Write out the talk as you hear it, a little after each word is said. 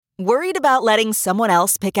Worried about letting someone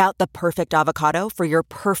else pick out the perfect avocado for your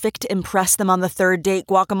perfect impress them on the third date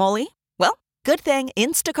guacamole? Well, good thing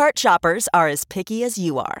Instacart shoppers are as picky as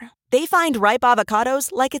you are. They find ripe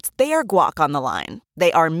avocados like it's their guac on the line.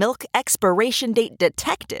 They are milk expiration date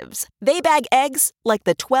detectives. They bag eggs like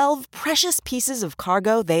the 12 precious pieces of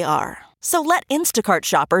cargo they are. So let Instacart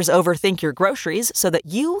shoppers overthink your groceries so that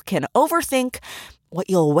you can overthink what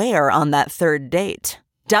you'll wear on that third date.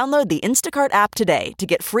 Download the Instacart app today to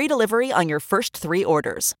get free delivery on your first 3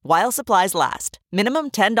 orders, while supplies last.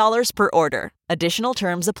 Minimum $10 per order. Additional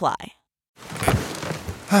terms apply.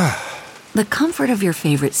 The comfort of your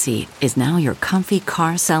favorite seat is now your comfy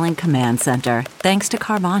car selling command center, thanks to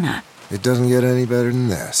Carvana. It doesn't get any better than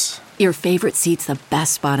this. Your favorite seat's the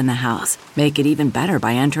best spot in the house. Make it even better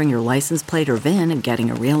by entering your license plate or VIN and getting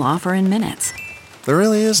a real offer in minutes. There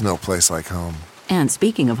really is no place like home. And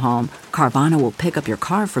speaking of home, Carvana will pick up your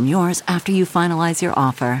car from yours after you finalize your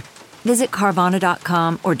offer. Visit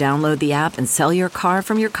Carvana.com or download the app and sell your car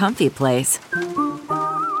from your comfy place.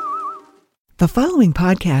 The following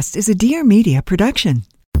podcast is a Dear Media production.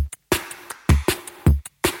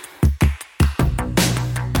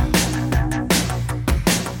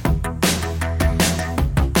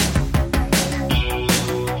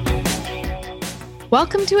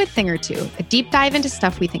 Welcome to A Thing or Two, a deep dive into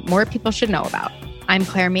stuff we think more people should know about. I'm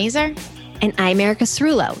Claire Mazer. And I'm Erica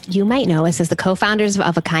Cerullo. You might know us as the co-founders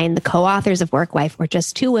of a Kind, the co-authors of Work Wife. We're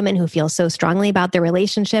just two women who feel so strongly about their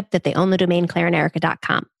relationship that they own the domain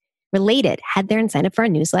claireanderica.com. Related, head there and sign up for our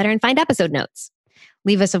newsletter and find episode notes.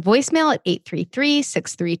 Leave us a voicemail at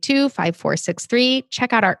 833-632-5463.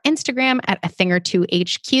 Check out our Instagram at A Thing or Two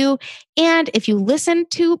HQ. And if you listen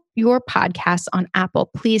to your podcasts on Apple,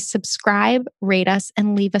 please subscribe, rate us,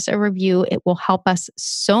 and leave us a review. It will help us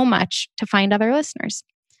so much to find other listeners.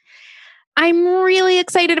 I'm really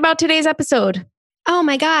excited about today's episode. Oh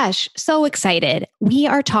my gosh, so excited. We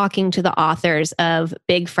are talking to the authors of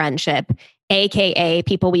Big Friendship, AKA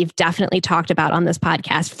people we've definitely talked about on this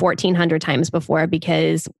podcast 1,400 times before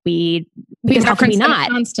because how could we not?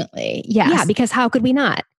 Constantly. Yes. Yeah, because how could we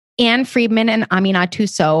not? Anne Friedman and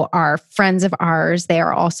Aminatou are friends of ours. They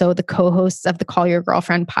are also the co-hosts of the Call Your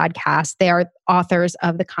Girlfriend podcast. They are authors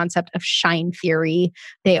of the concept of shine theory.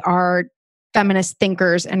 They are feminist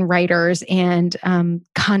thinkers and writers and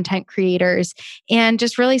content creators and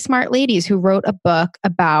just really smart ladies who wrote a book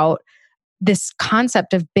about this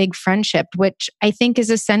concept of big friendship, which I think is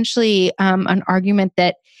essentially an argument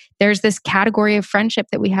that there's this category of friendship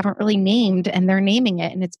that we haven't really named, and they're naming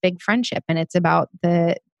it, and it's big friendship. And it's about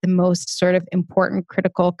the most sort of important,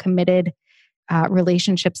 critical, committed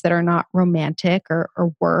relationships that are not romantic or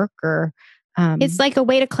work or it's like a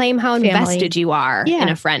way to claim how invested you are in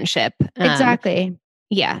a friendship. Exactly.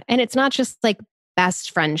 Yeah. And it's not just like best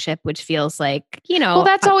friendship, which feels like, Well,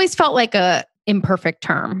 that's always felt like a imperfect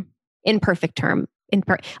term.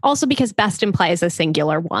 Also because best implies a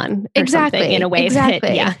singular one. Exactly. In a way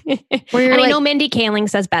that, yeah. And I know Mindy Kaling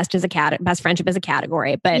says best friendship is a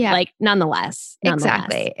category, but nonetheless.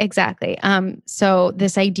 Exactly. So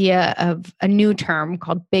this idea of a new term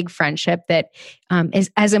called big friendship that is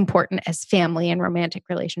as important as family and romantic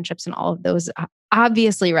relationships and all of those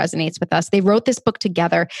obviously resonates with us. They wrote this book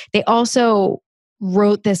together. They also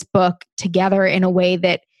wrote this book together in a way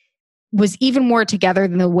that was even more together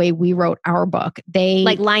than the way we wrote our book. They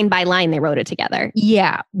like line by line, they wrote it together.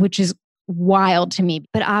 Yeah, which is wild to me.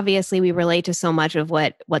 But obviously we relate to so much of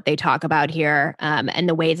what they talk about here. And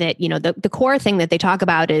the way that, the core thing that they talk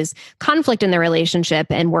about is conflict in their relationship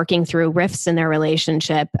and working through rifts in their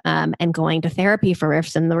relationship and going to therapy for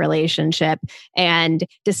rifts in the relationship and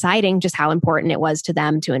deciding just how important it was to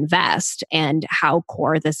them to invest and how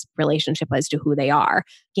core this relationship was to who they are.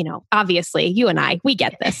 Obviously you and I, we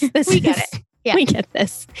get this. We get it. Yeah. We get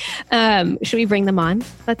this. Should we bring them on?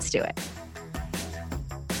 Let's do it.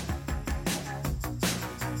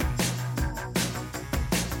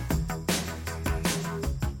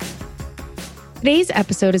 Today's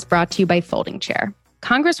episode is brought to you by Folding Chair.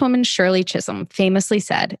 Congresswoman Shirley Chisholm famously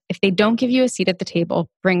said, if they don't give you a seat at the table,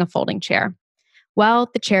 bring a folding chair. Well,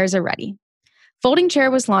 the chairs are ready. Folding Chair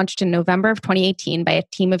was launched in November of 2018 by a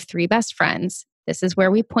team of 3 best friends. This is where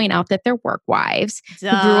we point out that they're work wives who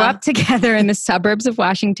grew up together in the suburbs of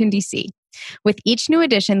Washington, D.C. With each new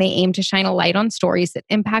edition, they aim to shine a light on stories that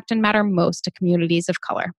impact and matter most to communities of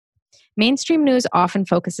color. Mainstream news often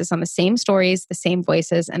focuses on the same stories, the same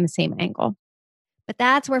voices, and the same angle. But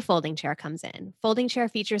that's where Folding Chair comes in. Folding Chair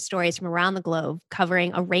features stories from around the globe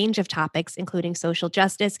covering a range of topics, including social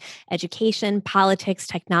justice, education, politics,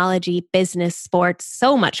 technology, business, sports,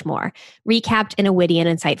 so much more, recapped in a witty and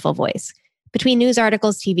insightful voice. Between news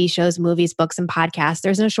articles, TV shows, movies, books, and podcasts,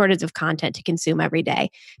 there's no shortage of content to consume every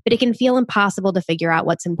day, but it can feel impossible to figure out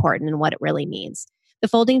what's important and what it really means. The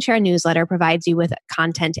Folding Chair newsletter provides you with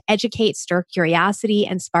content to educate, stir curiosity,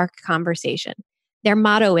 and spark conversation. Their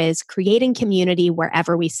motto is creating community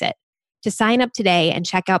wherever we sit. To sign up today and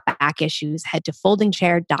check out back issues, head to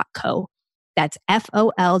foldingchair.co. That's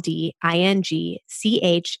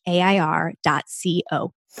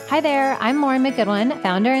foldingchair.co. Hi there, I'm Lauren McGoodwin,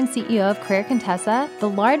 founder and CEO of Career Contessa, the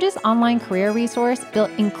largest online career resource built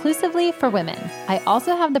inclusively for women. I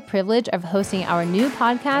also have the privilege of hosting our new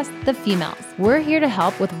podcast, The Females. We're here to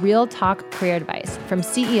help with real talk career advice from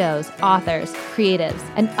CEOs, authors, creatives,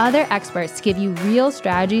 and other experts to give you real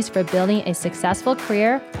strategies for building a successful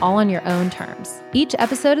career all on your own terms. Each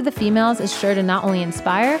episode of The Females is sure to not only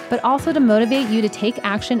inspire, but also to motivate you to take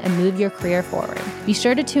action and move your career forward. Be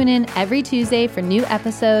sure to tune in every Tuesday for new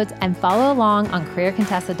episodes and follow along on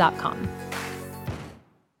careercontessa.com.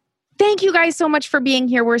 Thank you guys so much for being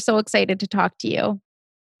here. We're so excited to talk to you.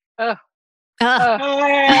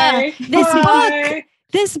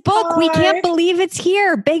 This book, we can't believe it's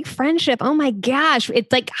here. Big Friendship. Oh my gosh.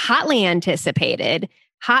 It's like hotly anticipated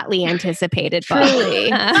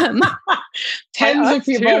Truly. Tens of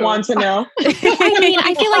people want to know. I mean,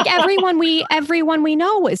 I feel like everyone we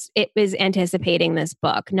know was anticipating this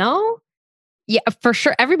book. No? Yeah, for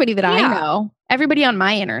sure. Everybody that I know, everybody on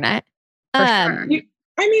my internet. For sure.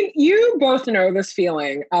 You both know this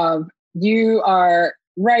feeling of you are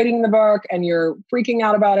writing the book and you're freaking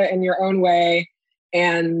out about it in your own way,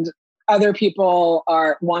 and other people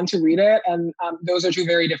want to read it, and those are two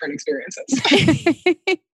very different experiences.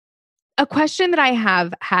 A question that I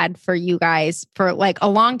have had for you guys for like a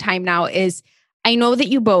long time now is, I know that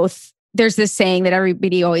you both, there's this saying that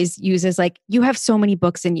everybody always uses, like, you have so many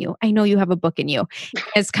books in you. I know you have a book in you.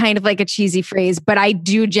 It's kind of like a cheesy phrase, but I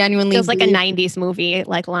do genuinely feels like a 90s movie,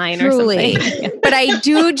 like line truly, or something. But I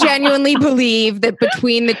do genuinely believe that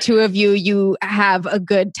between the two of you, you have a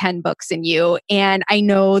good 10 books in you. And I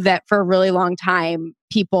know that for a really long time,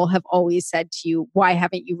 people have always said to you, why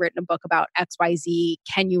haven't you written a book about XYZ?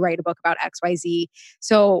 Can you write a book about XYZ?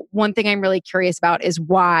 So one thing I'm really curious about is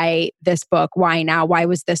why this book? Why now? Why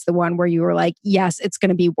was this the one where you were like, yes, it's going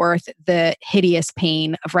to be worth the hideous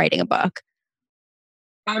pain of writing a book?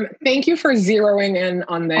 Thank you for zeroing in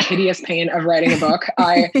on the hideous pain of writing a book.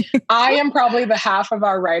 I am probably the half of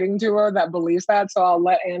our writing duo that believes that, so I'll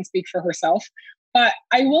let Anne speak for herself. But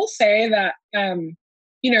I will say that the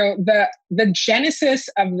genesis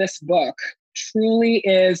of this book truly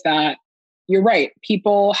is that you're right.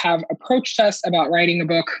 People have approached us about writing a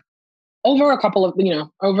book over a couple of,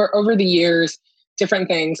 over the years, different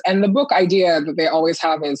things. And the book idea that they always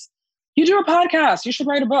have is, you do a podcast, you should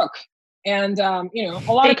write a book. And, a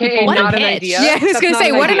lot of people... Not an idea. Yeah, I was going to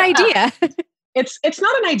say, what an idea. It's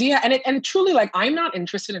not an idea. And truly, like, I'm not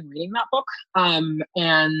interested in reading that book.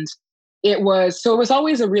 And it was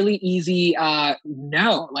always a really easy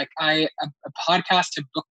no. Like, a podcast to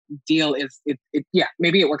book deal is,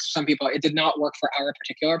 maybe it works for some people. It did not work for our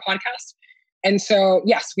particular podcast. And so,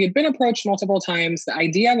 yes, we had been approached multiple times. The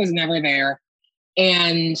idea was never there.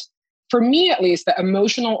 And for me, at least, the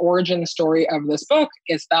emotional origin story of this book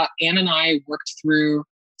is that Anne and I worked through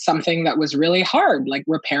something that was really hard, like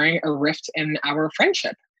repairing a rift in our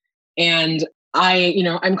friendship. And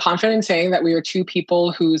I'm confident in saying that we are two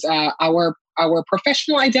people whose our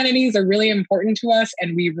professional identities are really important to us,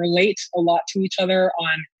 and we relate a lot to each other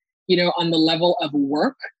on the level of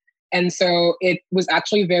work. And so it was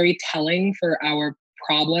actually very telling for our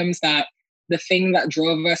problems that the thing that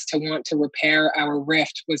drove us to want to repair our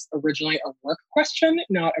rift was originally a work question,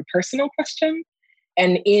 not a personal question.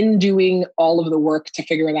 And in doing all of the work to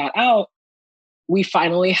figure that out, we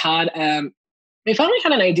finally had an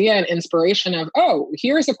idea and inspiration of,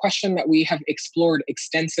 here's a question that we have explored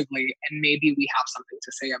extensively, and maybe we have something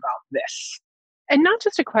to say about this. And not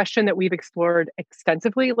just a question that we've explored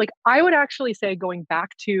extensively. Like, I would actually say, going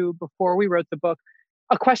back to before we wrote the book,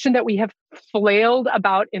 a question that we have flailed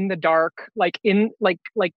about in the dark, like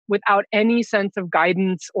without any sense of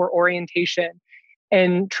guidance or orientation,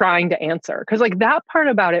 and trying to answer. Because like that part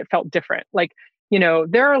about it felt different. Like,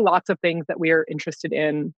 there are lots of things that we are interested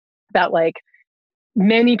in that like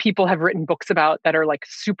many people have written books about that are like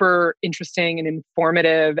super interesting and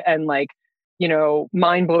informative and like,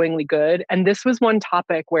 mind-blowingly good. And this was one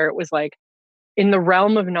topic where it was like, in the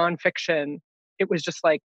realm of nonfiction, it was just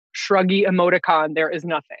like, shruggy emoticon, there is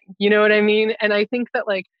nothing. You know what I mean? And I think that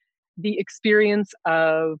like the experience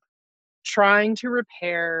of trying to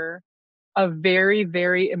repair a very,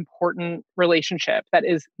 very important relationship that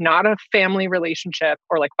is not a family relationship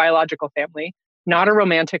or like biological family, not a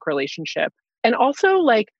romantic relationship, and also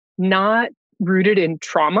like not rooted in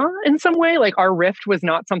trauma in some way. Like our rift was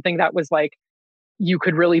not something that was like you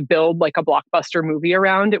could really build like a blockbuster movie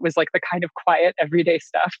around. It was like the kind of quiet everyday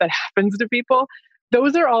stuff that happens to people.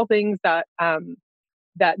 Those are all things that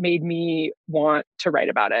that made me want to write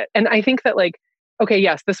about it. And I think that like, okay,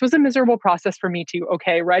 yes, this was a miserable process for me too.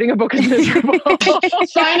 Okay, writing a book is miserable.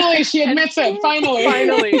 Finally, she admits it.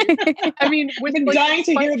 Finally. I mean, we've been dying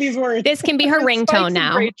to hear these words. This can be her ringtone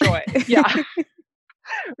now. Great joy. Yeah.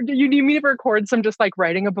 You need me to record some just like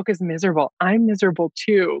writing a book is miserable. I'm miserable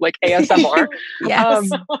too, like ASMR. Yes.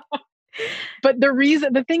 But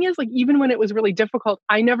the thing is, like, even when it was really difficult,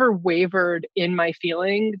 I never wavered in my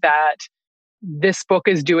feeling that this book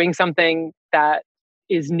is doing something that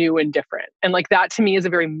is new and different. And like that to me is a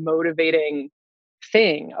very motivating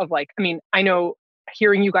thing of like, I mean, I know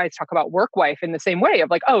hearing you guys talk about Work Wife in the same way of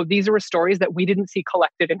like, oh, these are stories that we didn't see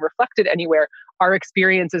collected and reflected anywhere. Our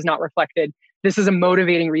experience is not reflected. This is a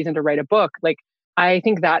motivating reason to write a book. Like, I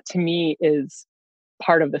think that to me is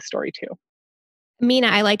part of the story too. Mina,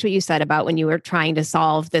 I liked what you said about when you were trying to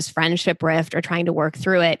solve this friendship rift or trying to work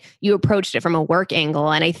through it, you approached it from a work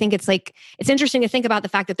angle. And I think it's like, it's interesting to think about the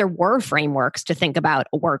fact that there were frameworks to think about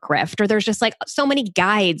a work rift, or there's just like so many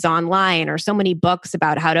guides online or so many books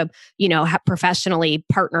about how to, you know, professionally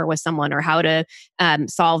partner with someone or how to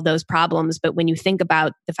solve those problems. But when you think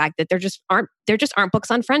about the fact that there just aren't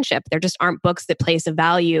books on friendship, there just aren't books that place a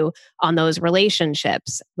value on those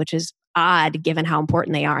relationships, which is odd given how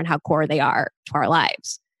important they are and how core they are to our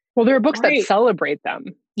lives. Well, there are books that celebrate them.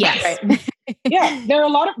 Yes. Right. Yeah, there are a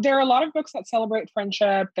lot of books that celebrate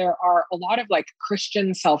friendship. There are a lot of like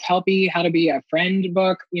Christian self-helpy, how to be a friend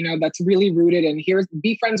book, you know, that's really rooted in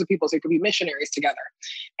be friends with people so you could be missionaries together.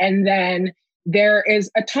 And then there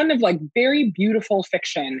is a ton of like very beautiful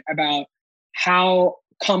fiction about how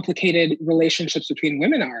complicated relationships between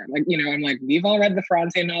women are. Like, you know, I'm like, we've all read the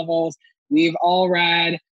Ferrante novels. We've all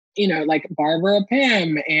read, you know, like Barbara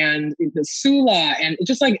Pym and the Sula, and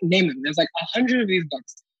just like name them. There's like 100 of these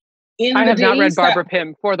books. I have not read Barbara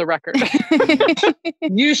Pym, for the record.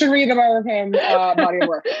 You should read the Barbara Pym body of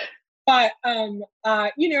work. But,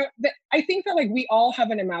 you know, I think that like we all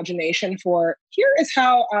have an imagination for here is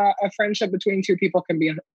how a friendship between two people can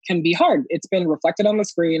be hard. It's been reflected on the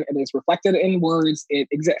screen. It is reflected in words. It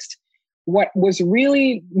exists. What was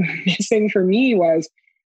really missing for me was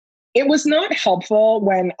it was not helpful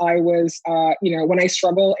when I was, you know, when I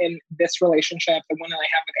struggle in this relationship, the one that I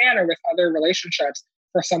have with Anne or with other relationships,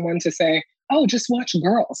 for someone to say, oh, just watch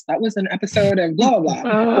Girls. That was an episode of blah, blah,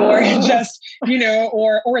 blah. Or just, you know,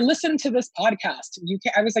 or listen to this podcast.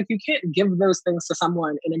 I was like, you can't give those things to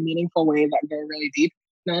someone in a meaningful way that go really deep.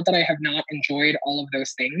 Not that I have not enjoyed all of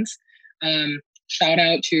those things. Shout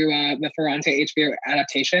out to the Ferrante HBO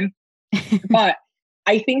adaptation. But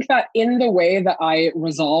I think that in the way that I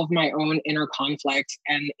resolve my own inner conflict,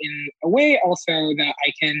 and in a way also that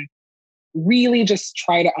I can really just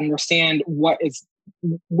try to understand what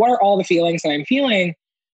are all the feelings that I'm feeling,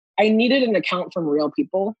 I needed an account from real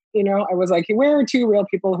people. You know, I was like, where are two real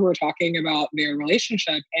people who are talking about their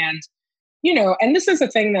relationship? And, you know, and this is a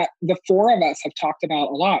thing that the four of us have talked about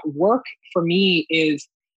a lot. Work for me is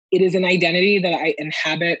an identity that I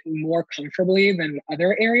inhabit more comfortably than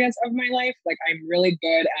other areas of my life. Like I'm really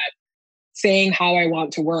good at saying how I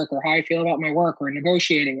want to work or how I feel about my work or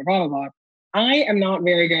negotiating or blah, blah, blah. I am not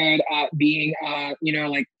very good at being, you know,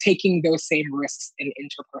 like taking those same risks in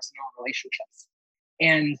interpersonal relationships.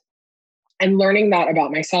 And learning that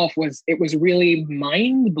about myself was really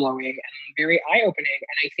mind blowing and very eye opening.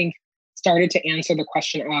 And I think started to answer the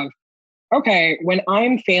question of, okay, when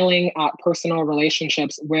I'm failing at personal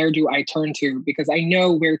relationships, where do I turn to? Because I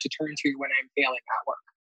know where to turn to when I'm failing at work.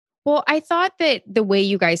 Well, I thought that the way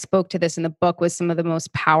you guys spoke to this in the book was some of the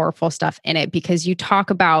most powerful stuff in it, because you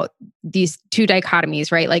talk about these two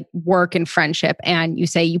dichotomies, right? Like work and friendship. And you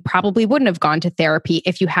say you probably wouldn't have gone to therapy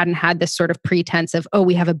if you hadn't had this sort of pretense of, oh,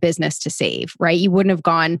 we have a business to save, right? You wouldn't have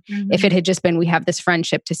gone if it had just been, we have this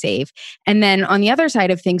friendship to save. And then on the other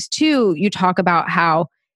side of things too, you talk about how,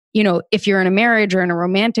 you know, if you're in a marriage or in a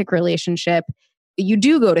romantic relationship, you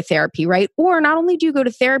do go to therapy, right? Or not only do you go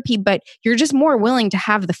to therapy, but you're just more willing to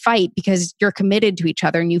have the fight because you're committed to each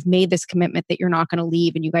other and you've made this commitment that you're not going to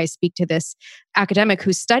leave. And you guys speak to this academic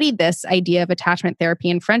who studied this idea of attachment therapy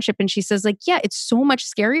and friendship. And she says like, yeah, it's so much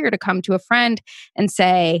scarier to come to a friend and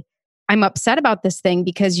say, I'm upset about this thing,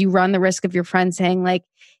 because you run the risk of your friend saying like,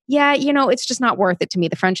 yeah, you know, it's just not worth it to me.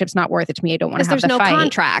 The friendship's not worth it to me. I don't want to have the fight. There's no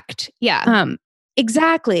contract. Yeah.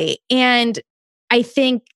 Exactly. And I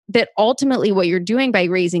think that ultimately what you're doing by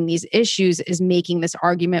raising these issues is making this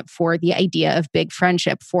argument for the idea of big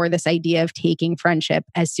friendship, for this idea of taking friendship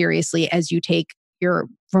as seriously as you take your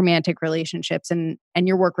romantic relationships and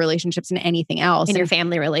your work relationships and anything else. In your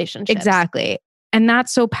family relationships. Exactly. And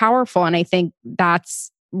that's so powerful. And I think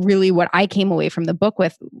that's really what I came away from the book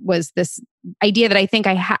with, was this idea that I think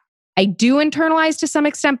I do internalize to some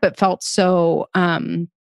extent, but felt so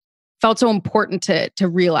important to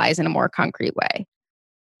realize in a more concrete way.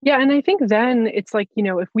 Yeah. And I think then it's like,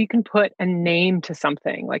 if we can put a name to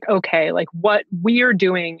something, like, okay, like what we are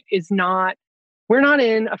doing is we're not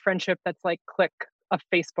in a friendship that's like click a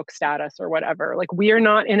Facebook status or whatever. Like we are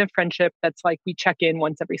not in a friendship that's like we check in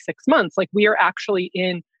once every 6 months. Like we are actually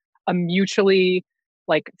in a mutually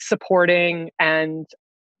like supporting and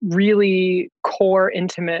really core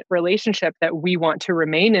intimate relationship that we want to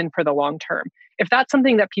remain in for the long term. If that's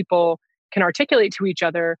something that people can articulate to each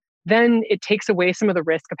other, then it takes away some of the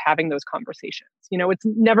risk of having those conversations. It's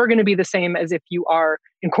never going to be the same as if you are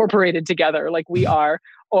incorporated together like we are,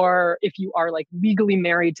 or if you are like legally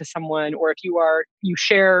married to someone, or if you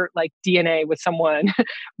share like DNA with someone.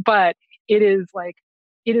 But it is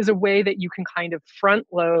a way that you can kind of front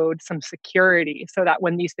load some security so that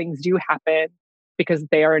when these things do happen, because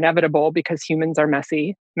they are inevitable, because humans are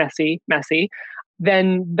messy,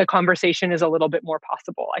 then the conversation is a little bit more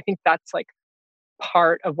possible. I think that's like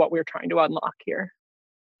part of what we're trying to unlock here.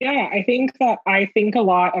 Yeah, I think a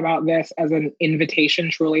lot about this as an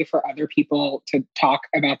invitation truly for other people to talk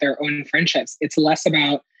about their own friendships. It's less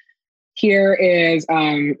about here is,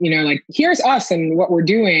 here's us and what we're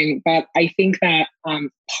doing. But I think that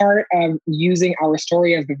part of using our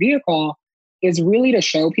story as the vehicle is really to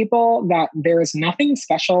show people that there is nothing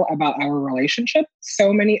special about our relationship.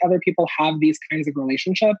 So many other people have these kinds of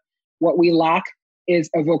relationship. What we lack is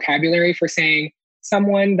a vocabulary for saying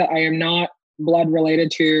someone that I am not blood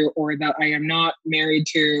related to, or that I am not married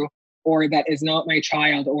to, or that is not my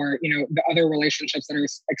child, or, the other relationships that are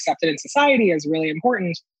accepted in society is really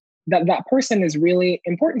important, that person is really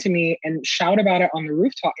important to me, and shout about it on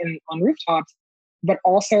rooftops, but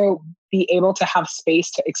also be able to have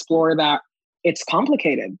space to explore that it's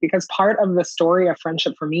complicated. Because part of the story of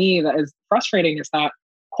friendship for me that is frustrating is that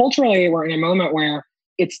culturally we're in a moment where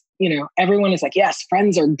it's, everyone is like, yes,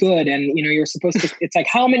 friends are good. And, you're supposed to, it's like,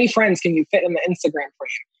 how many friends can you fit in the Instagram frame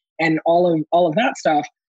and all of that stuff.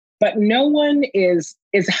 But no one is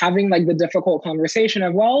having like the difficult conversation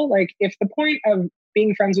of, well, like if the point of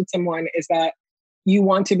being friends with someone is that you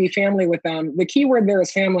want to be family with them, the key word there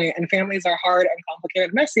is family, and families are hard and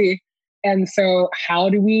complicated, messy. And so how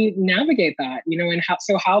do we navigate that? And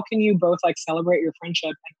how can you both like celebrate your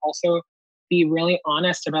friendship and also be really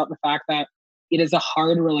honest about the fact that it is a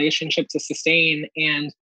hard relationship to sustain,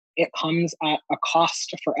 and it comes at a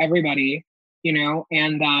cost for everybody,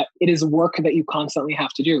 and that it is work that you constantly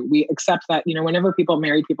have to do. We accept that, whenever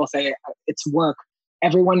married people say it's work,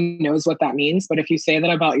 everyone knows what that means. But if you say that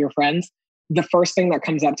about your friends, the first thing that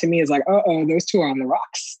comes up to me is like, oh, those two are on the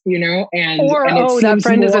rocks, and that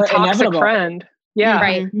friend is a toxic inevitable. Friend. Yeah.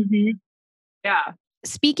 Right. Mm-hmm. Yeah.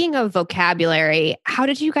 Speaking of vocabulary, how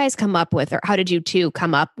did you guys come up with, or how did you two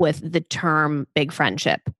come up with the term big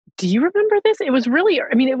friendship? Do you remember this? It was really,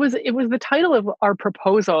 it was the title of our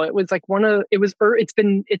proposal. It was like it's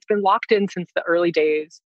been locked in since the early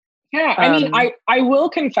days. Yeah. I will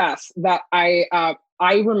confess that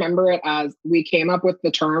I remember it as we came up with the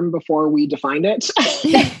term before we defined it.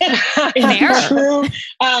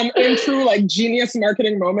 in true like genius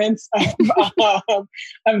marketing moments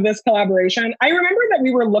of this collaboration. I remember that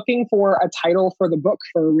we were looking for a title for the book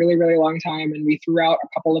for a really, really long time, and we threw out a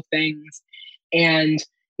couple of things, and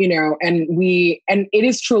and it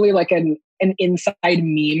is truly like an inside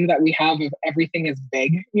meme that we have of everything is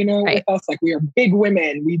big, right. with us. Like we are big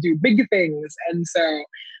women, we do big things, and so.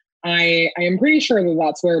 I am pretty sure that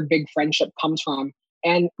that's where big friendship comes from.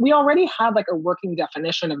 And we already had like a working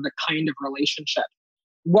definition of the kind of relationship.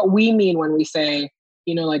 What we mean when we say,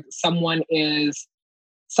 like someone is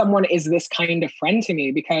this kind of friend to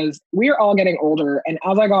me, because we're all getting older. And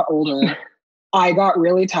as I got older, I got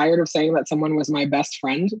really tired of saying that someone was my best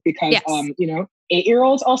friend, because, yes.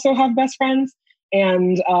 8-year-olds also have best friends,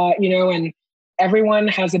 and, and everyone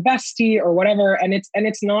has a bestie or whatever. And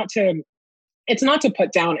it's not to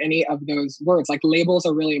put down any of those words. Like labels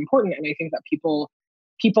are really important. And I think that people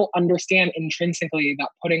understand intrinsically that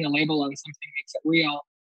putting a label on something makes it real.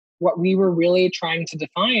 What we were really trying to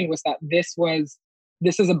define was that this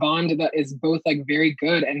is a bond that is both like very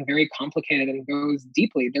good and very complicated and goes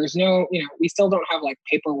deeply. There's no, we still don't have like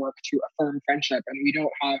paperwork to affirm friendship, and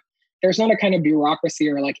there's not a kind of bureaucracy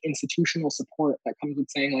or like institutional support that comes with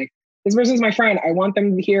saying like, this person's my friend. I want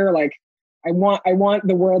them to hear, like, I want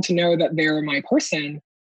the world to know that they're my person.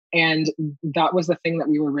 And that was the thing that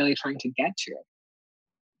we were really trying to get to.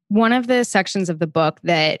 One of the sections of the book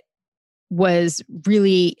that was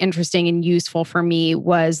really interesting and useful for me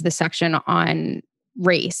was the section on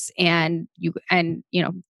race. And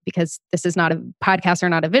because this is not a podcast or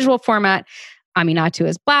not a visual format, Aminatou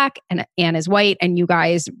is Black and Anne is white. And you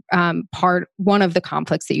guys, one of the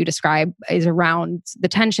conflicts that you describe is around the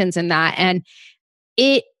tensions in that. And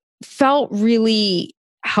it felt really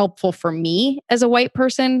helpful for me as a white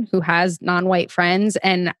person who has non-white friends.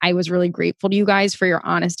 And I was really grateful to you guys for your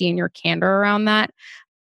honesty and your candor around that.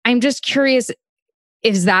 I'm just curious,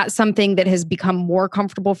 is that something that has become more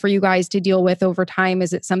comfortable for you guys to deal with over time?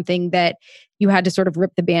 Is it something that you had to sort of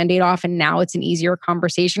rip the Band-Aid off and now it's an easier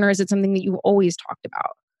conversation? Or is it something that you've always talked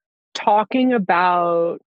about? Talking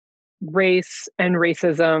about race and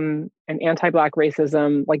racism and anti-Black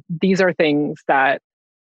racism, like these are things that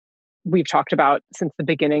we've talked about since the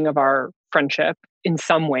beginning of our friendship in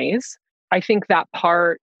some ways. I think that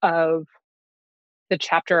part of the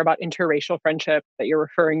chapter about interracial friendship that you're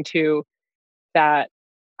referring to, that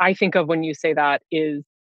I think of when you say that, is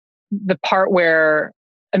the part where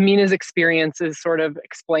Amina's experience is sort of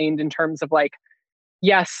explained in terms of like,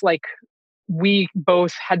 yes, like we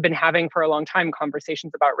both had been having for a long time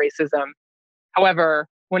conversations about racism. However,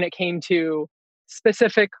 when it came to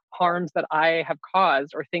specific harms that I have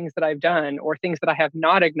caused or things that I've done or things that I have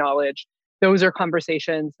not acknowledged, those are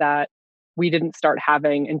conversations that we didn't start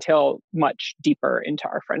having until much deeper into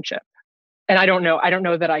our friendship. And I don't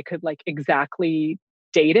know that I could like exactly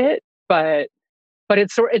date it, but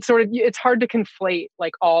it's hard to conflate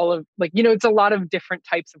like all of like, it's a lot of different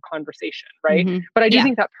types of conversation, right? Mm-hmm. But I do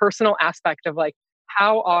think that personal aspect of like,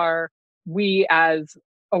 how are we as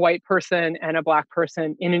a white person and a Black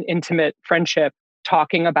person in an intimate friendship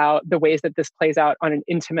talking about the ways that this plays out on an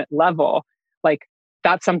intimate level, like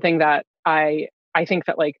that's something that I think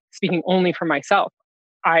that, like, speaking only for myself,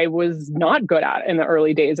 I was not good at in the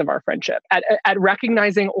early days of our friendship at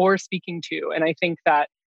recognizing or speaking to. And I think that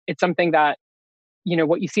it's something that,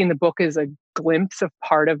 what you see in the book is a glimpse of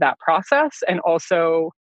part of that process and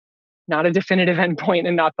also not a definitive endpoint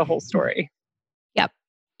and not the whole story. Yep.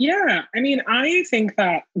 Yeah. I mean, I think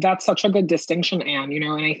that that's such a good distinction, Anne,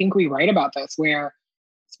 and I think we write about this where,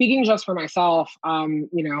 speaking just for myself,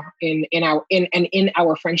 in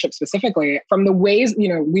our friendship specifically, from the ways,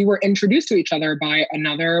 we were introduced to each other by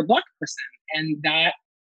another Black person. And that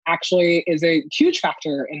actually is a huge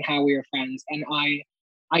factor in how we are friends. And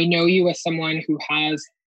I know you as someone who has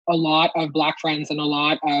a lot of Black friends and a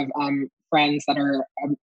lot of friends that are,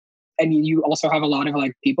 and you also have a lot of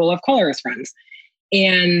like people of color as friends.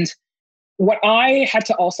 And what I had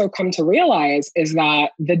to also come to realize is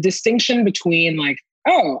that the distinction between like,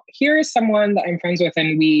 oh, here is someone that I'm friends with,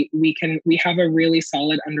 and we have a really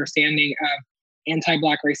solid understanding of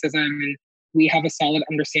anti-Black racism, and we have a solid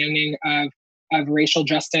understanding of racial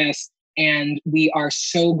justice, and we are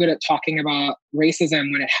so good at talking about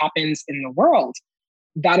racism when it happens in the world.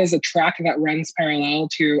 That is a track that runs parallel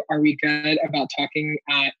to, are we good about talking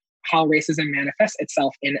at how racism manifests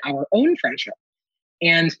itself in our own friendship?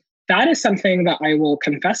 And that is something that I will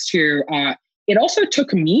confess to. It also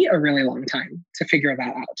took me a really long time to figure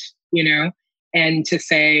that out, and to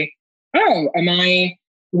say, oh,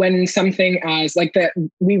 when something as like that,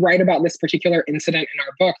 we write about this particular incident in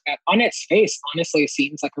our book that on its face, honestly,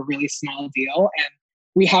 seems like a really small deal. And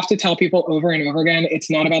we have to tell people over and over again, it's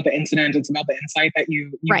not about the incident, it's about the insight that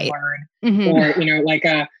you right. learn. Mm-hmm.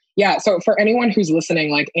 Or, yeah. So for anyone who's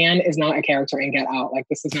listening, like Anne is not a character in Get Out. Like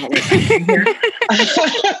this is not what's happening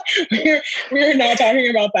here. we're not talking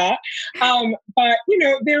about that. But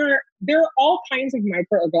there are all kinds of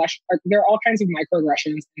microaggressions. There are all kinds of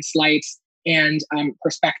microaggressions and slights and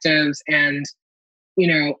perspectives and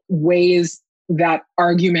ways that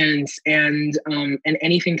arguments and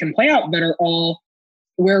anything can play out that are all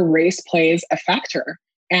where race plays a factor.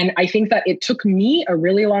 And I think that it took me a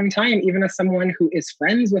really long time, even as someone who is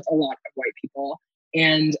friends with a lot of white people,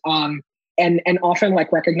 and often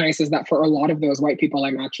like recognizes that for a lot of those white people,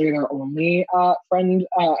 I'm actually their only friend.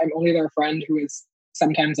 I'm only their friend who is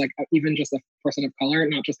sometimes like even just a person of color,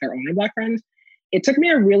 not just their only Black friend. It took me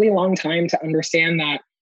a really long time to understand that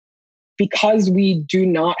because we do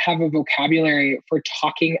not have a vocabulary for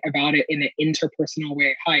talking about it in an interpersonal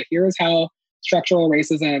way. Hi, here's how structural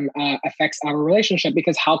racism affects our relationship,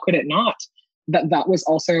 because how could it not? That was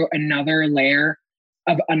also another layer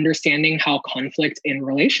of understanding how conflict in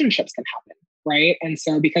relationships can happen, right? And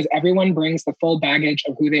so because everyone brings the full baggage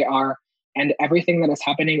of who they are, and everything that is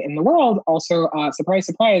happening in the world also, surprise,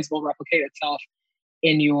 surprise, will replicate itself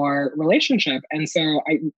in your relationship. And so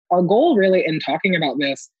our goal really in talking about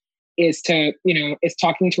this is to, is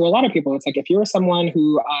talking to a lot of people. It's like, if you're someone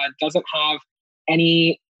who doesn't have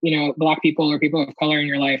any, Black people or people of color in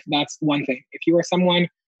your life, that's one thing. If you are someone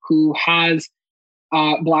who has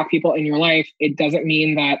Black people in your life, it doesn't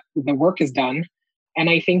mean that the work is done. And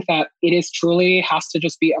I think that it is truly has to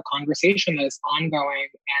just be a conversation that is ongoing,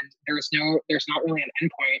 and there's not really an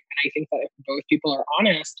endpoint. And I think that if both people are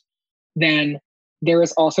honest, then there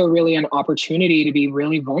is also really an opportunity to be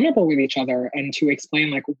really vulnerable with each other and to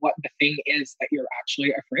explain like what the thing is that you're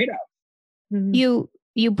actually afraid of. Mm-hmm.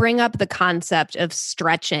 You bring up the concept of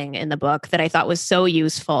stretching in the book that I thought was so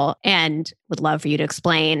useful and would love for you to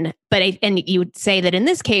explain. And you would say that in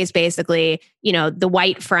this case, basically, the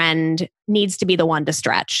white friend needs to be the one to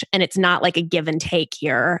stretch. And it's not like a give and take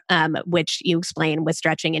here, which you explain with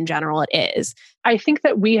stretching in general, it is. I think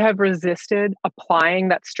that we have resisted applying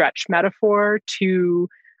that stretch metaphor to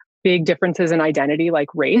big differences in identity like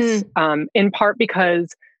race, in part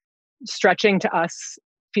because stretching to us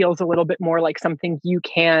feels a little bit more like something you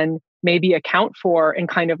can maybe account for and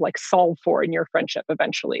kind of like solve for in your friendship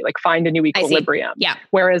eventually, like find a new equilibrium. Yeah.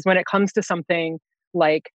 Whereas when it comes to something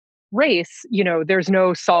like race, there's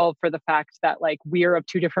no solve for the fact that like we're of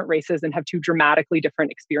two different races and have two dramatically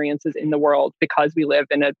different experiences in the world because we live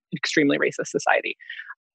in an extremely racist society.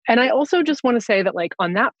 And I also just want to say that like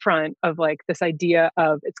on that front of like this idea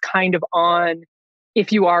of it's kind of on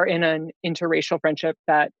if you are in an interracial friendship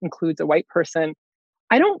that includes a white person,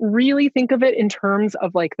 I don't really think of it in terms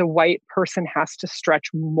of like the white person has to stretch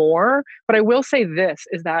more. But I will say this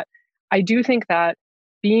is that I do think that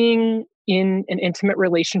being in an intimate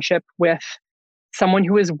relationship with someone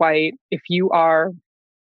who is white, if you are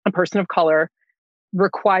a person of color,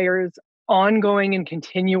 requires ongoing and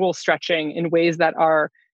continual stretching in ways that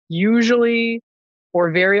are usually,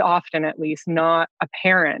 or very often at least, not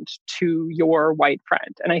apparent to your white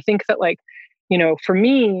friend. And I think that like, for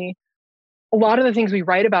me, a lot of the things we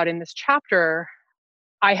write about in this chapter,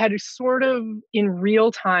 I had sort of in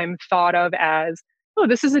real time thought of as, oh,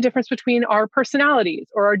 this is a difference between our personalities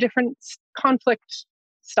or our different conflict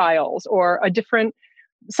styles or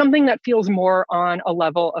something that feels more on a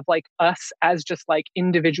level of like us as just like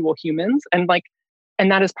individual humans. And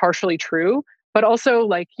that is partially true, but also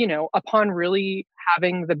like, upon really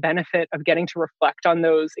having the benefit of getting to reflect on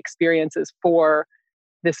those experiences for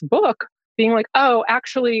this book, being like, oh,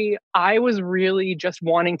 actually, I was really just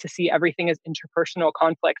wanting to see everything as interpersonal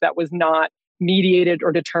conflict that was not mediated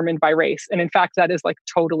or determined by race. And in fact, that is like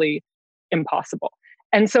totally impossible.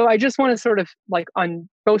 And so I just want to sort of like on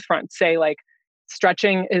both fronts say like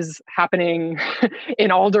stretching is happening in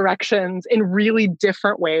all directions in really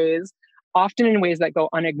different ways, often in ways that go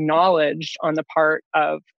unacknowledged on the part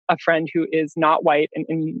of a friend who is not white and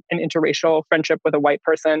in an interracial friendship with a white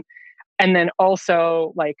person. And then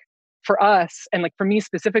also like, for us, and like for me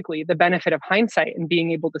specifically, the benefit of hindsight and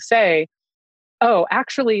being able to say, oh,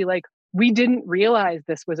 actually, like we didn't realize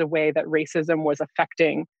this was a way that racism was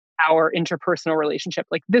affecting our interpersonal relationship.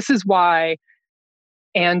 Like this is why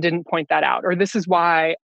Anne didn't point that out, or this is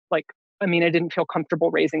why, like, I didn't feel comfortable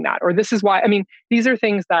raising that, or this is why, these are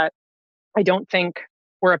things that I don't think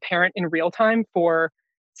were apparent in real time for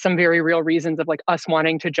some very real reasons of like us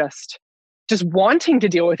wanting to just wanting to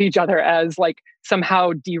deal with each other as like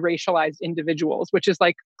somehow deracialized individuals, which is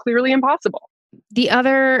like clearly impossible. The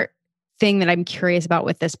other thing that I'm curious about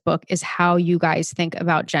with this book is how you guys think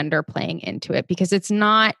about gender playing into it, because it's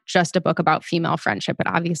not just a book about female friendship, but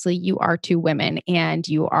obviously you are two women and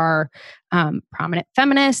you are prominent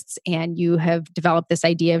feminists, and you have developed this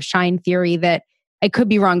idea of shine theory that I could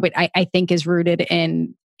be wrong, but I think is rooted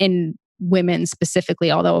in women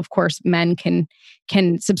specifically, although of course men can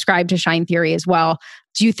subscribe to shine theory as well.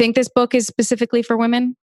 Do you think this book is specifically for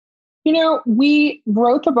women? We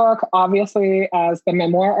wrote the book obviously as the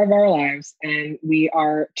memoir of our lives, and we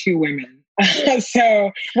are two women.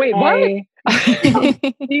 So wait, what?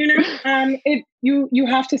 You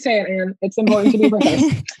have to say it, Anne. It's important to be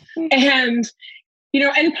precise. And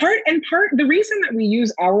in part, the reason that we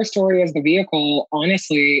use our story as the vehicle,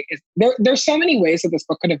 honestly, is there's so many ways that this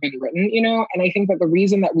book could have been written, and I think that the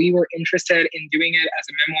reason that we were interested in doing it as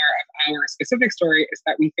a memoir of our specific story is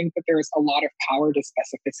that we think that there's a lot of power to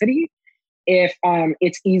specificity. If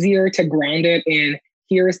it's easier to ground it in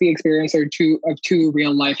here's the experience of two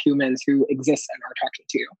real life humans who exist and are talking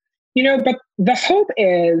to you, but the hope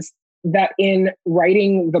is that in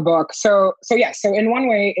writing the book, so in one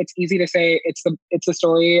way, it's easy to say it's a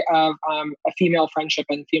story of a female friendship,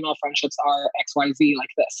 and female friendships are XYZ like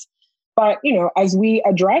this. But as we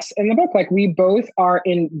address in the book, like we both are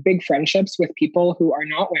in big friendships with people who are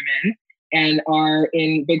not women, and are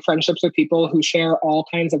in big friendships with people who share all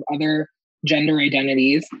kinds of other gender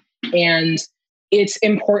identities. And it's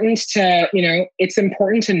important to, it's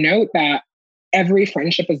important to note that every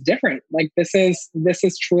friendship is different. Like this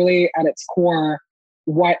is truly at its core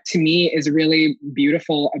what to me is really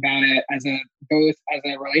beautiful about it both as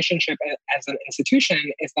a relationship, as an institution,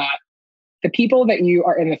 is that the people that you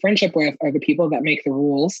are in the friendship with are the people that make the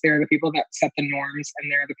rules. They're the people that set the norms,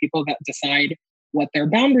 and they're the people that decide what their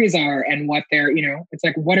boundaries are and what their, it's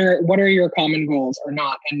like, what are your common goals or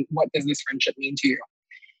not? And what does this friendship mean to you?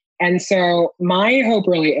 And so my hope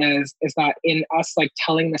really is that in us like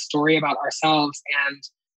telling the story about ourselves and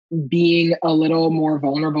being a little more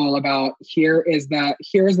vulnerable about here is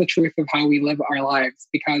the truth of how we live our lives.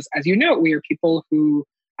 Because as you know, we are people who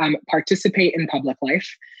participate in public life.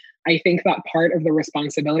 I think that part of the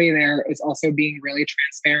responsibility there is also being really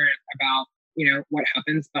transparent about, what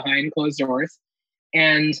happens behind closed doors.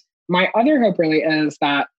 And my other hope really is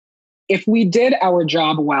that if we did our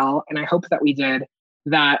job well, and I hope that we did,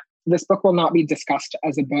 that this book will not be discussed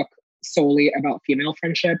as a book solely about female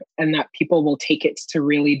friendship, and that people will take it to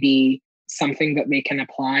really be something that they can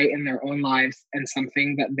apply in their own lives and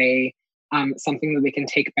something that they can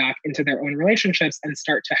take back into their own relationships and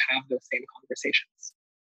start to have those same conversations.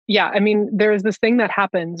 Yeah, I mean, there's this thing that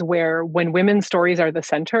happens where when women's stories are the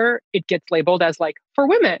center, it gets labeled as like for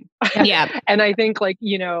women. Yeah. And I think like,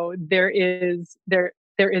 there is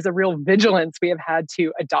a real vigilance we have had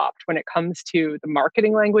to adopt when it comes to the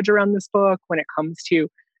marketing language around this book, when it comes to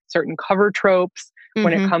certain cover tropes,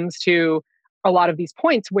 when it comes to a lot of these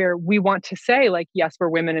points where we want to say like, yes, we're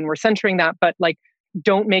women and we're centering that, but like,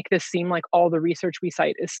 don't make this seem like all the research we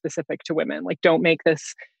cite is specific to women. Like, don't make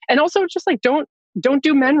this, and also just like, don't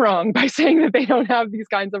do men wrong by saying that they don't have these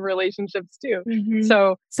kinds of relationships too.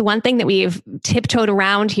 So one thing that we've tiptoed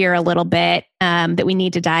around here a little bit that we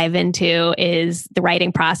need to dive into is the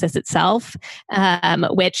writing process itself,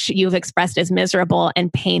 which you've expressed as miserable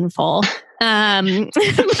and painful. What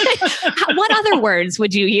other words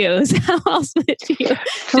would you use? How else would you?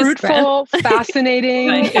 Fruitful, fascinating,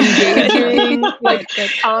 engaging. Like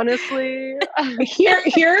honestly,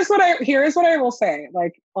 here's what I will say.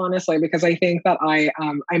 Like honestly, because I think that I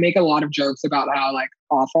make a lot of jokes about how like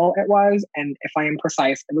awful it was, and if I am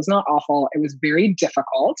precise, it was not awful. It was very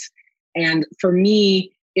difficult, and for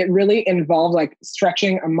me, it really involved like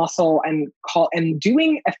stretching a muscle and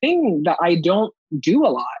doing a thing that I don't do a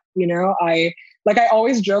lot. I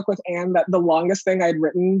always joke with Anne that the longest thing I'd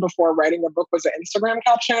written before writing a book was an Instagram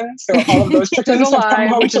caption. So all of those chickens have come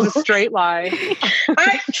home which is a straight lie.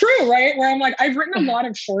 True, right? Where I'm like, I've written a lot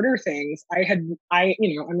of shorter things. I'm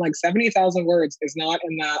like 70,000 words is not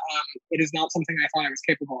it is not something I thought I was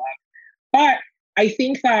capable of. But I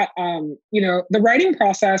think that, the writing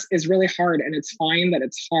process is really hard, and it's fine that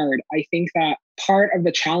it's hard. I think that part of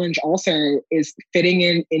the challenge also is fitting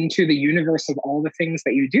into the universe of all the things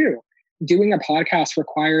that you do. Doing a podcast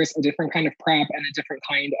requires a different kind of prep and a different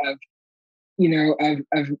kind of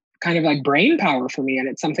kind of like brain power for me. And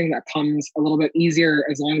it's something that comes a little bit easier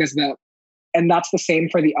as long as and that's the same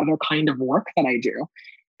for the other kind of work that I do.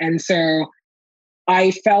 And so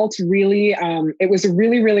I felt really, it was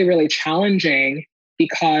really, really, really challenging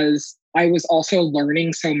because I was also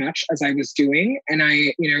learning so much as I was doing. And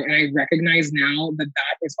I recognize now that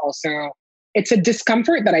is also, it's a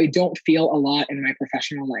discomfort that I don't feel a lot in my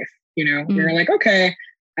professional life. You're like, okay,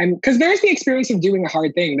 because there's the experience of doing a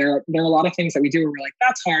hard thing. There are a lot of things that we do where we're like,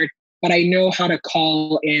 that's hard, but I know how to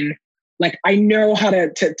call in, like, I know how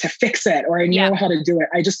to fix it, or I know how to do it.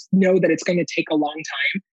 I just know that it's going to take a long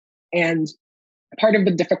time. And part of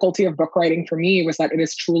the difficulty of book writing for me was that it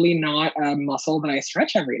is truly not a muscle that I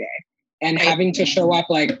stretch every day. And having to show up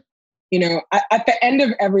like, at the end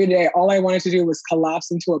of every day, all I wanted to do was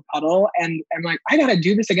collapse into a puddle. And I'm like, I got to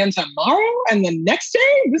do this again tomorrow. And the next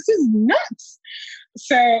day, this is nuts.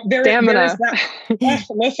 So there is that.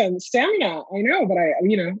 Listen, stamina. I know, but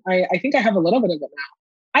I think I have a little bit of it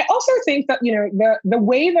now. I also think that, the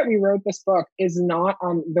way that we wrote this book is not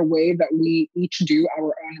the way that we each do our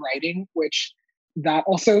own writing, which that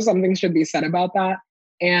also something should be said about that.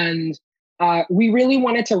 And we really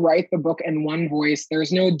wanted to write the book in one voice.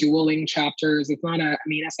 There's no dueling chapters. It's not a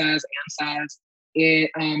Amina says, Anne says.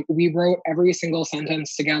 We wrote every single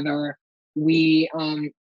sentence together. We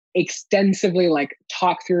extensively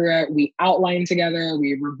talk through it. We outline together.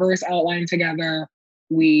 We reverse outline together.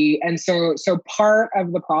 So part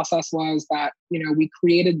of the process was that, we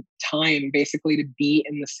created time basically to be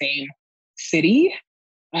in the same city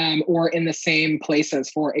or in the same places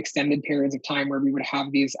for extended periods of time where we would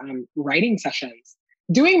have these writing sessions.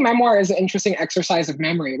 Doing memoir is an interesting exercise of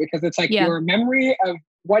memory because it's like your memory of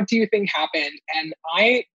what do you think happened? And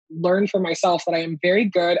I learned for myself that I am very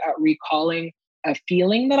good at recalling a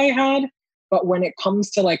feeling that I had. But when it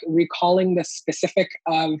comes to like recalling the specifics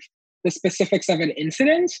of an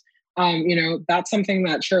incident, that's something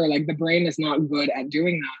that sure, like the brain is not good at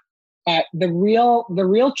doing that. But the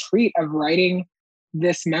real treat of writing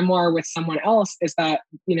this memoir with someone else is that,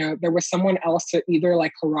 there was someone else to either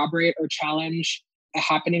like corroborate or challenge a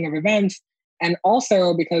happening of events. And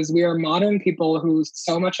also because we are modern people who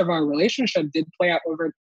so much of our relationship did play out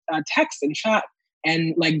over text and chat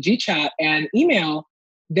and like GChat and email,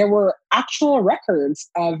 there were actual records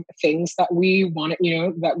of things that we wanted,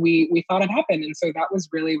 that we thought had happened. And so that was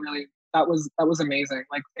really, really, that was amazing.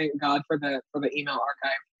 Like, thank God for the email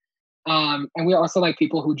archive. And we are also like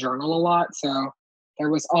people who journal a lot. So there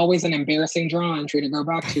was always an embarrassing journal entry to go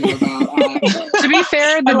back to about. To be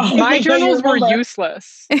fair, my journals were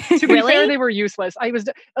useless. To be Really? fair, they were useless.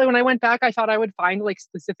 When I went back, I thought I would find like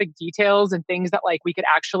specific details and things that like we could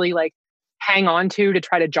actually like hang on to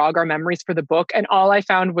try to jog our memories for the book. And all I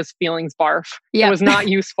found was feelings barf. Yep. It was not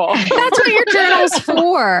useful. That's what your journal's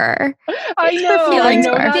for. I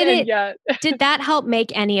know. Did that help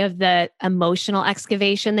make any of the emotional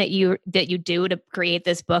excavation that you do to create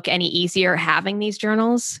this book any easier having these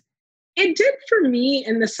journals? It did for me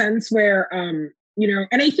in the sense where, and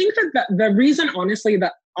I think that the reason, honestly,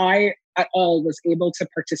 that I at all was able to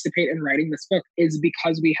participate in writing this book is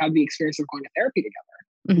because we had the experience of going to therapy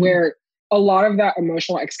together, where a lot of that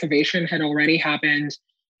emotional excavation had already happened.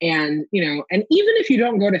 And, and even if you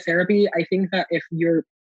don't go to therapy, I think that if you're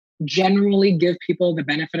generally give people the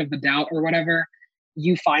benefit of the doubt or whatever,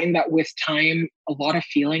 you find that with time, a lot of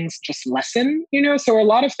feelings just lessen, So a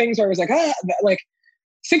lot of things where I was like,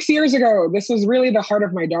 6 years ago, this was really the heart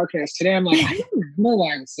of my darkness. Today, I'm like, I don't remember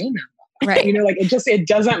why I was so mad about that. Right. It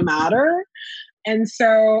doesn't matter. And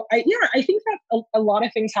so I think that a lot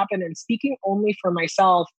of things happen. And speaking only for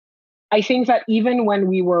myself, I think that even when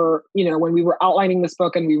we were outlining this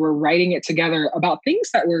book and we were writing it together about things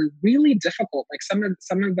that were really difficult, like some of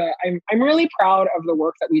the, I'm really proud of the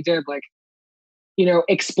work that we did, like,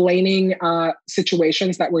 explaining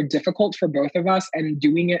situations that were difficult for both of us and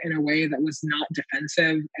doing it in a way that was not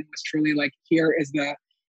defensive and was truly like, here is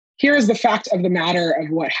the fact of the matter of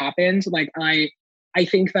what happened. Like, I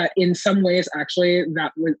think that in some ways, actually,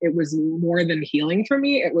 it was more than healing for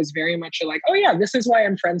me. It was very much like, oh yeah, this is why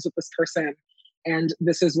I'm friends with this person. And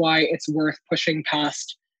this is why it's worth pushing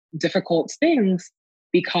past difficult things,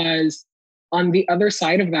 because on the other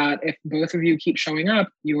side of that, if both of you keep showing up,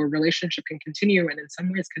 your relationship can continue and in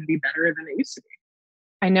some ways can be better than it used to be.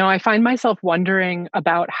 I know. I find myself wondering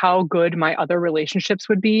about how good my other relationships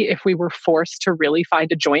would be if we were forced to really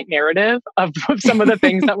find a joint narrative of some of the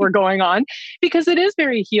things that were going on, because it is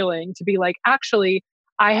very healing to be like, actually,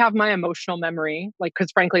 I have my emotional memory, like,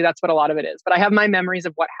 because frankly, that's what a lot of it is. But I have my memories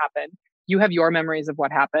of what happened. You have your memories of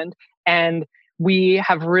what happened. And we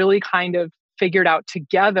have really kind of figured out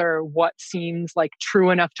together what seems like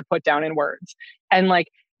true enough to put down in words. And like,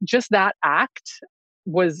 just that act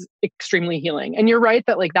was extremely healing. And you're right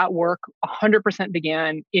that like that work 100%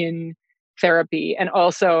 began in therapy and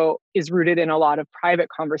also is rooted in a lot of private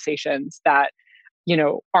conversations that,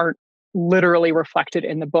 aren't literally reflected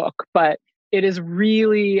in the book. But it is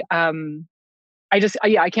really, I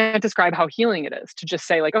can't describe how healing it is to just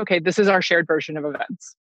say like, okay, this is our shared version of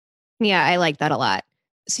events. Yeah, I like that a lot.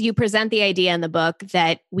 So you present the idea in the book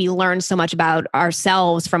that we learn so much about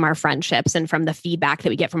ourselves from our friendships and from the feedback that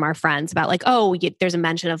we get from our friends about like, there's a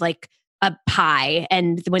mention of like a pie.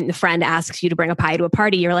 And when the friend asks you to bring a pie to a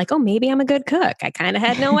party, you're like, oh, maybe I'm a good cook. I kind of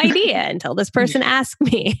had no idea until this person asked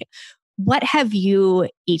me. What have you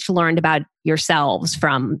each learned about yourselves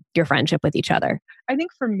from your friendship with each other? I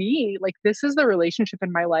think for me, like this is the relationship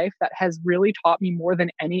in my life that has really taught me more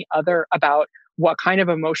than any other about what kind of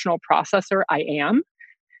emotional processor I am.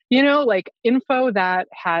 Like info that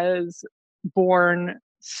has borne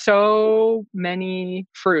so many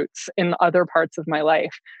fruits in other parts of my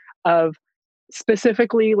life of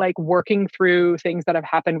specifically like working through things that have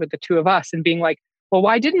happened with the two of us and being like, well,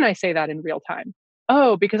 why didn't I say that in real time?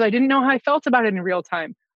 Oh, because I didn't know how I felt about it in real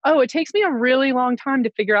time. Oh, it takes me a really long time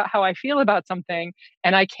to figure out how I feel about something.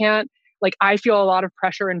 And I can't, like, I feel a lot of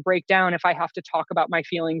pressure and breakdown if I have to talk about my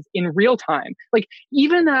feelings in real time. Like,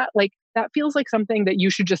 even that, like, that feels like something that you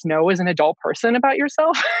should just know as an adult person about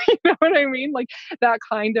yourself. You know what I mean? Like that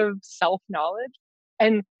kind of self-knowledge.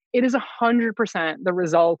 And it is 100% the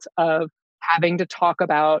result of having to talk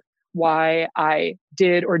about why I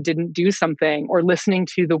did or didn't do something, or listening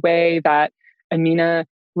to the way that Amina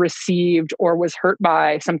received or was hurt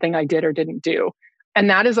by something I did or didn't do. And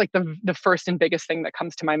that is like the first and biggest thing that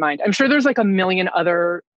comes to my mind. I'm sure there's like a million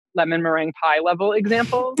other lemon meringue pie level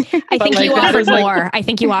examples. I think you offered more. I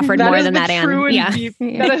think you offered more than that, Anne. Yeah.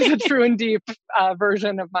 That is a true and deep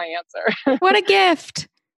version of my answer. What a gift.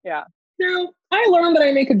 Yeah. No, I learned that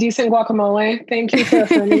I make a decent guacamole. Thank you for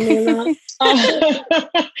affirming me in that.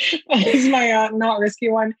 That is my not risky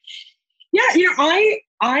one. Yeah, I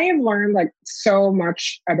have learned like so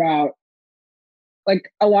much about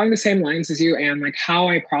like along the same lines as you, Anne, like how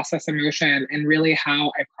I process emotion and really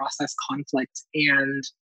how I process conflict. And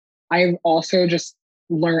I've also just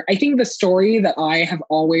learned, I think the story that I have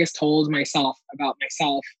always told myself about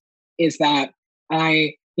myself is that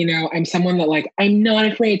I'm someone that like, I'm not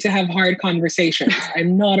afraid to have hard conversations.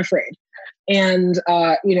 I'm not afraid. And,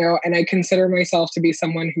 and I consider myself to be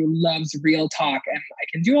someone who loves real talk and I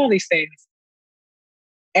can do all these things.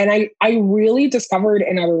 And I really discovered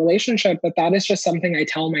in our relationship that is just something I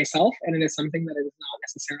tell myself, and it is something that is not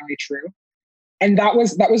necessarily true. And that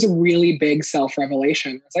was a really big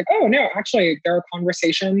self-revelation. It's like, oh no, actually there are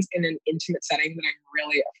conversations in an intimate setting that I'm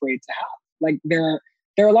really afraid to have. Like there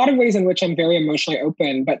are a lot of ways in which I'm very emotionally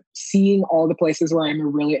open, but seeing all the places where I'm a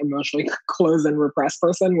really emotionally closed and repressed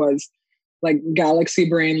person was like galaxy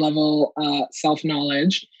brain level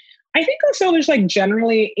self-knowledge. I think also there's like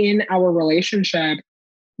generally in our relationship,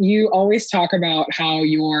 you always talk about how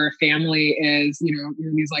your family is, you're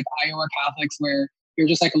these like Iowa Catholics where you're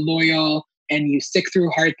just like loyal and you stick through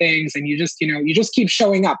hard things and you just keep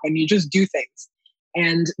showing up and you just do things.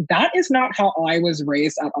 And that is not how I was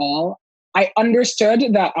raised at all. I understood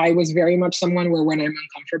that I was very much someone where when I'm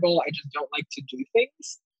uncomfortable, I just don't like to do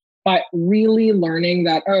things. But really learning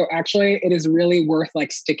that, oh, actually, it is really worth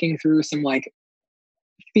like sticking through some like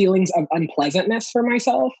feelings of unpleasantness for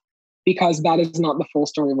myself, because that is not the full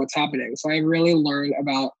story of what's happening. So I really learned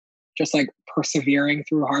about just like persevering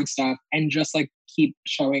through hard stuff and just like keep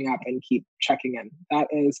showing up and keep checking in. I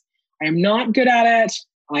am not good at it.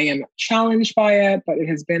 I am challenged by it, but it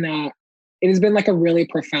has been like a really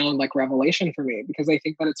profound like revelation for me, because I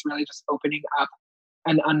think that it's really just opening up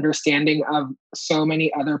an understanding of so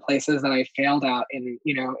many other places that I failed at in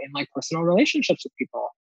like personal relationships with people.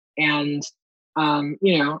 And,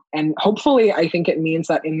 and hopefully I think it means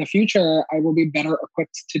that in the future, I will be better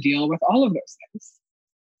equipped to deal with all of those things.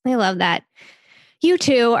 I love that. You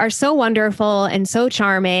two are so wonderful and so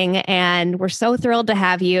charming, and we're so thrilled to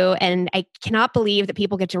have you. And I cannot believe that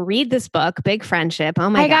people get to read this book, Big Friendship. Oh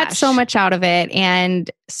my gosh. I got so much out of it,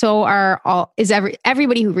 and so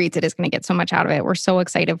everybody who reads it is going to get so much out of it. We're so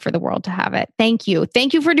excited for the world to have it. Thank you.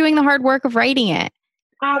 Thank you for doing the hard work of writing it.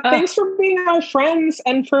 Thanks for being our friends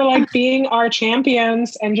and for like being our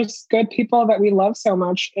champions and just good people that we love so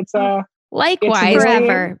much. It's likewise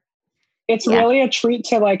forever. It's really a treat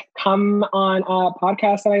to like come on a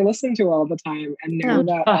podcast that I listen to all the time and know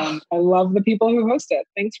that I love the people who host it.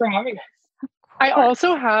 Thanks for having us. I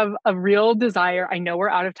also have a real desire. I know we're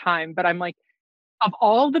out of time, but I'm like, of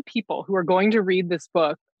all the people who are going to read this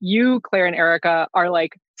book, you, Claire and Erica, are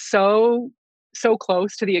like so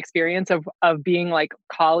close to the experience of being like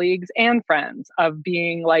colleagues and friends, of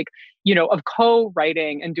being like, of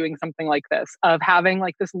co-writing and doing something like this, of having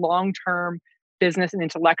like this long-term business and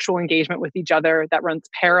intellectual engagement with each other that runs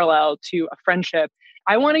parallel to a friendship.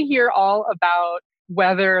 I want to hear all about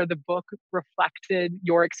whether the book reflected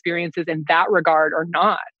your experiences in that regard or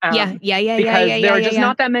not. Because there are just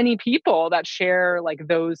not that many people that share like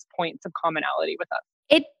those points of commonality with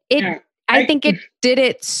us. I think it did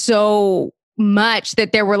it so much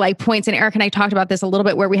that there were like points, and Eric and I talked about this a little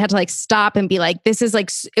bit, where we had to like stop and be like, this is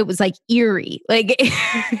like, it was like eerie, like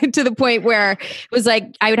to the point where it was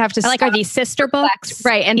like, I would have to are these sister books?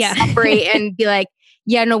 Right. And separate and be like,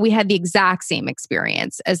 yeah, no, we had the exact same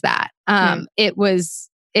experience as that.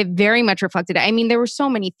 It very much reflected. I mean, there were so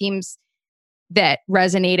many themes that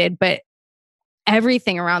resonated, but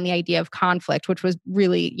everything around the idea of conflict, which was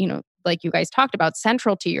really, like you guys talked about,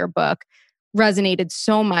 central to your book, resonated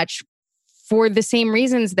so much for the same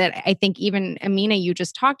reasons that I think even Amina, you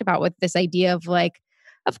just talked about, with this idea of like,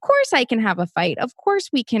 of course I can have a fight. Of course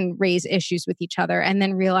we can raise issues with each other. And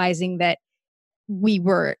then realizing that we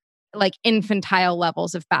were like infantile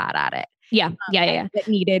levels of bad at it. Yeah. That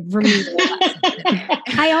needed remedial.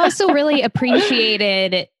 I also really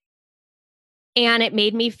appreciated, and it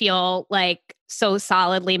made me feel like so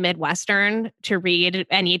solidly Midwestern to read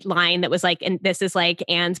any line that was like, and this is like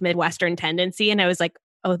Anne's Midwestern tendency. And I was like,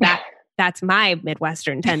 oh, that's my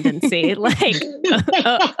Midwestern tendency. Like,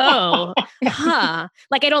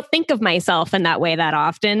 like I don't think of myself in that way that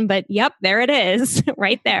often, but yep, there it is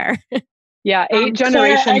right there. Yeah, 8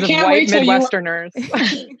 generations Claire, of white Midwesterners.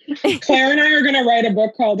 Claire and I are going to write a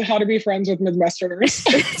book called How to Be Friends with Midwesterners.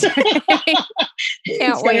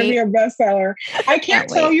 It's going to be a bestseller. I can't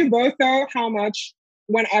tell you both, though, how much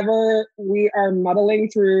whenever we are muddling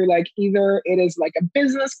through, like, either it is like a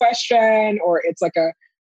business question or it's like a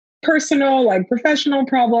personal, like professional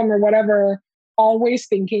problem or whatever, always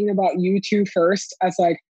thinking about you two first as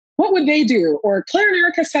like, what would they do? Or Claire and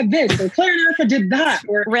Erica said this, or Claire and Erica did that.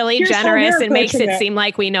 Or really generous and makes it seem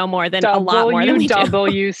like we know more than a lot more than we do.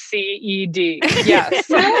 WWCED. Yes.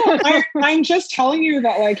 No, I'm just telling you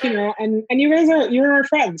that, like, you know, and you guys you're our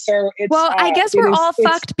friends. So it's I guess we're all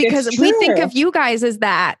fucked because we think of you guys as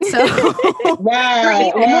that. So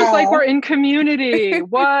wow. Almost like we're in community.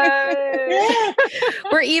 What? Yeah.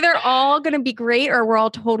 We're either all going to be great or we're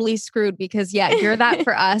all totally screwed because you're that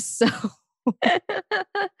for us. So I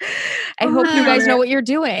hope you guys know what you're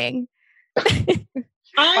doing.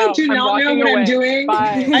 I do not know what I'm doing.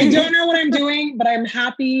 I don't know what I'm doing, but I'm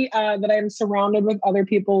happy that I'm surrounded with other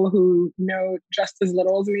people who know just as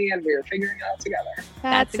little as me, and we're figuring it out together.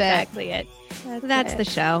 That's exactly it. That's the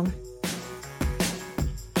show.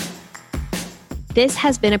 This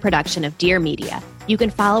has been a production of Dear Media. You can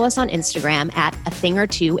follow us on Instagram at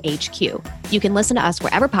 @AThingOrTwoHQ. You can listen to us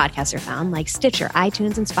wherever podcasts are found, like Stitcher,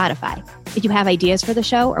 iTunes, and Spotify. If you have ideas for the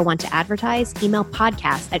show or want to advertise, email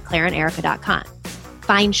podcast@ClaireandErica.com.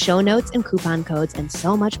 Find show notes and coupon codes and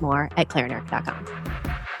so much more at ClaireandErica.com.